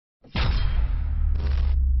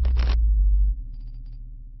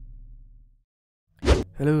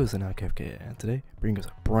Hello, it's AnarChef here, and today bringing us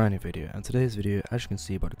a brand new video. And today's video, as you can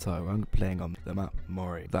see by the title, I'm playing on the map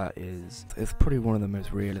Mori. It's probably one of the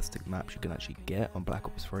most realistic maps you can actually get on Black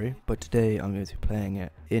Ops 3. But today I'm going to be playing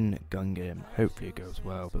it in gun game. Hopefully it goes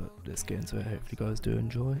well, but let's get into it. Hopefully you guys do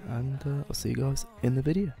enjoy, and I'll see you guys in the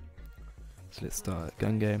video. So let's start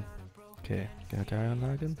gun game. Okay, can I carry on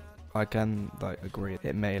lagging? I can agree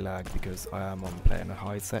it may lag because I am on playing at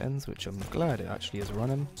high settings, which I'm glad it actually is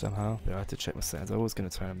running somehow. But I have to check my settings. I'm always going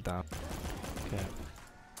to turn them down. Okay,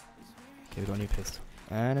 we got a new pistol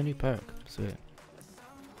and a new perk. Sweet.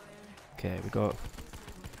 Okay, we got.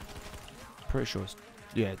 Pretty sure it's,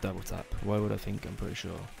 yeah, double tap. Why would I think? I'm pretty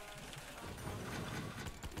sure.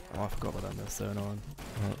 Oh, I forgot about that. That's so annoying.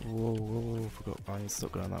 Whoa, forgot. I need to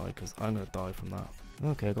stop going that way because I'm gonna die from that.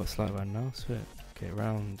 Okay, I got a slight round now. Sweet. Okay,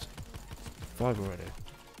 round 5 already.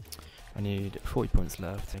 I need 40 points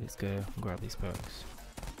left. Let's go and grab these perks.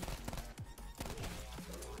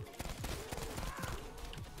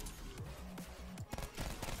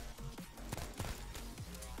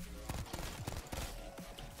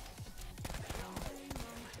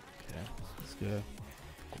 Okay, let's go.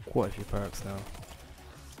 Got quite a few perks now.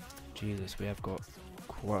 Jesus, we have got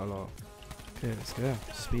quite a lot. Okay, let's go.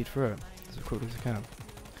 Speed through it as quickly as I can.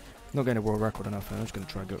 Not getting a world record or nothing, I'm just going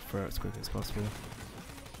to try and go through it as quickly as possible.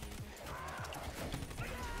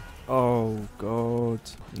 Oh god,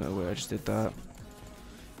 no way, I just did that.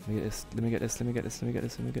 Let me get this.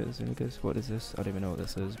 What is this? I don't even know what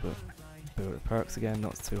this is, but build the perks again,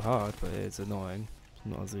 not too hard, but it's annoying. It's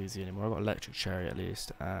not as easy anymore. I've got electric cherry at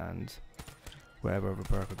least, and whatever other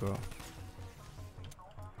perk I got.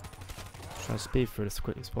 Try to speed through this as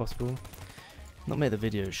quickly as possible. Not make the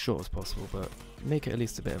video as short as possible, but make it at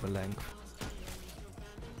least a bit of a length.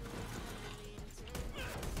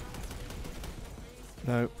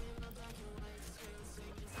 Nope.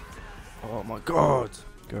 Oh my god!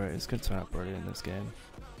 Great, it's gonna turn out brilliant in this game.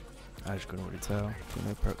 As you can already tell. Got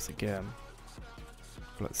no perks again.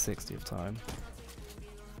 For like 60th time.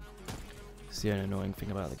 So the only annoying thing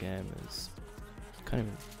about the game is can't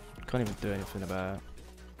even do anything about it.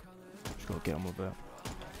 Just gotta get on with it.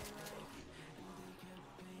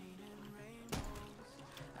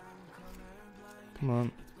 Come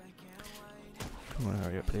on,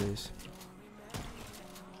 hurry up please.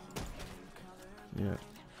 Yeah,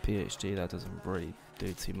 PhD, that doesn't really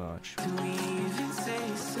do too much. Do we even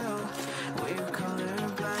say so? We're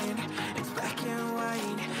colorblind, it's black and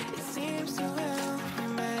white. It seems so well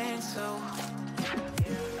remain so.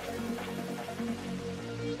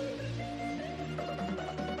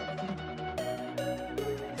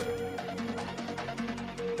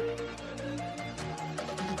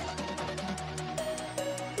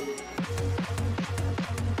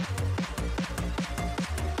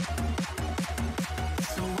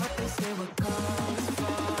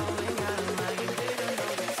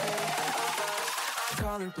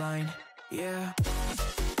 Colorblind, yeah.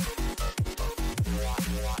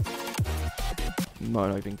 Might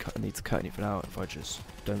not even need to cut anything out if I just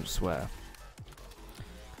don't swear.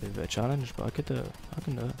 Be a bit of a challenge, but I could do it. I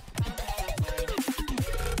can do it.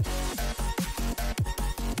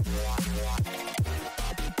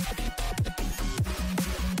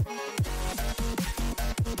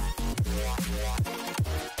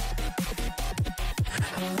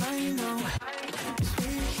 All I know is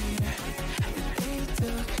we're here, and they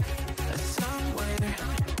took us somewhere.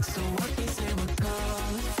 So what they say we're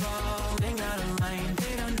falling out of line.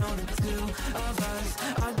 They don't know the two of us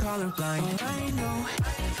are colorblind. All I know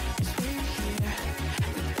is we're here,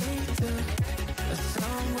 and they took us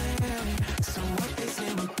somewhere. So what they say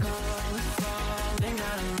we're falling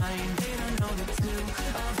out of line. They don't know the two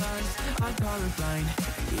of us are colorblind,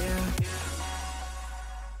 yeah.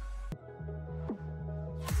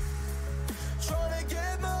 Tryna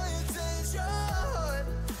get my attention,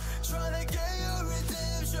 tryna get your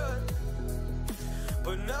redemption.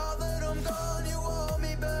 But now that I'm gone, you want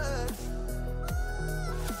me back.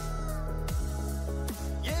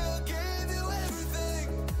 Yeah, I gave you everything.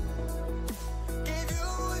 Gave you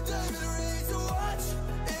a diamond ring to watch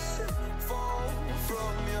it fall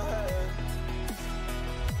from your head.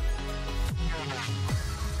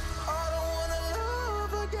 I don't wanna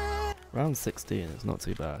love again. Round 16 is not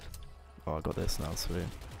too bad. Oh, I got this now, sweet.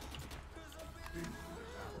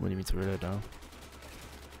 What do you mean to reload now?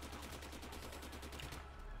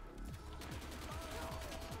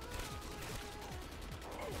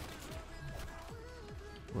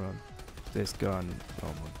 Run. This gun, oh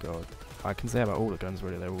my god. I can say about all the guns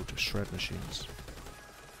really, they're all just shred machines.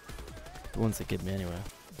 The ones they give me anyway.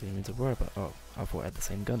 Didn't even to worry about. Oh, I thought I had the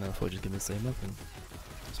same gun, I thought it just give me the same weapon.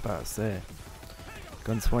 I was about to say.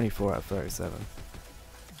 Gun 24 out of 37.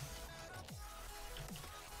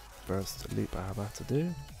 first loop I have had to do.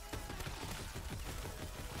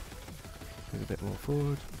 Move a bit more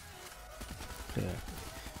forward. Yeah.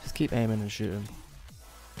 Just keep aiming and shooting.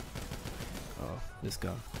 Oh, this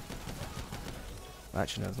gun.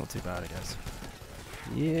 Actually, no, it's not too bad, I guess.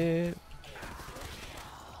 Yeah.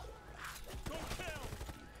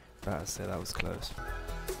 Better say that was close.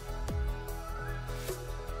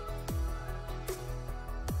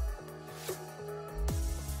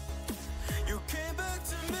 You came back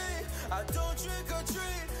to me. I don't trick or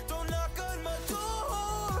treat. Don't knock on my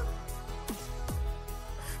door.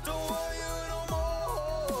 Don't want you no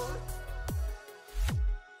more.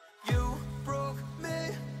 You broke me,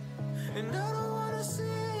 and I don't wanna see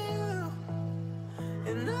you.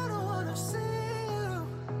 And I don't wanna see you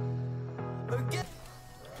again.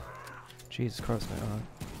 Jesus Christ, mate,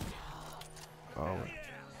 alright.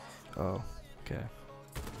 Oh. Oh, okay.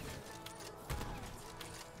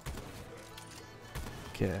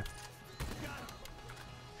 Okay.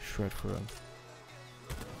 Shred for him.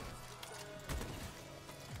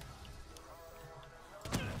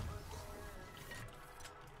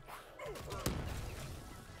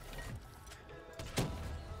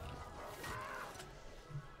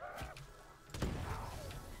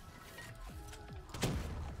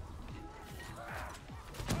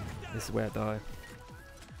 This is where I die.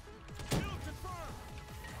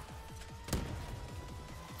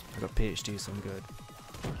 I got PhD, so I'm good.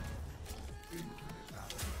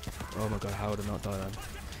 Oh my god, how did I not die then?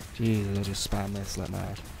 Jesus, I just spam this like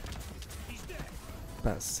mad.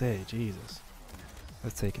 About to say, Jesus.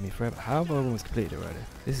 That's taking me forever. How have I almost completed it already?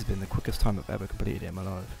 This has been the quickest time I've ever completed it in my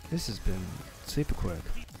life. This has been super quick.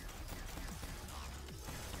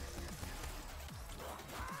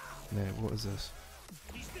 Yeah, what is this?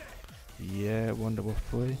 Yeah, Wonder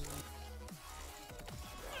Wolf boy.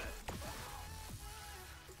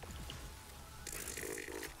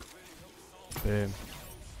 Boom.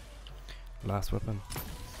 Last weapon.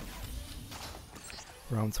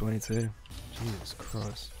 Round 22. Jesus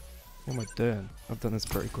Christ. What am I doing? I've done this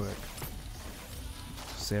pretty quick.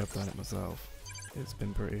 See, I've done it myself. It's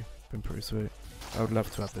been pretty sweet. I would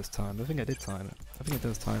love to have this time. I think I did time it. I think it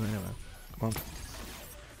does time anyway. Come on.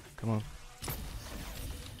 Come on.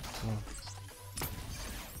 Come on.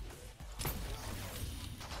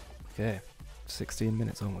 Okay. 16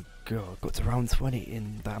 minutes, oh my god, got to round 20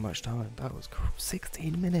 in that much time. That was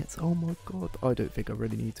 16 minutes, oh my god. I don't think I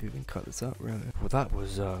really need to even cut this out, really. Well, that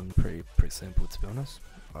was pretty simple, to be honest.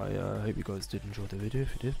 I hope you guys did enjoy the video.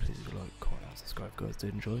 If you did, please leave a like, comment, and subscribe if you guys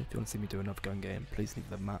did enjoy. If you want to see me do another gun game, please leave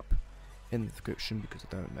the map in the description, because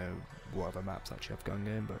I don't know what other maps actually have gun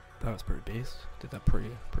game, but that was pretty beast. Did that pretty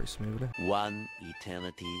smoothly. One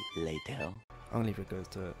eternity later. I'm gonna leave you guys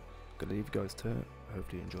to it.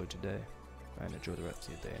 Hopefully you enjoyed today, and enjoy the rest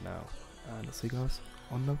of your day now, and I'll see you guys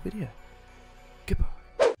on the video. Goodbye.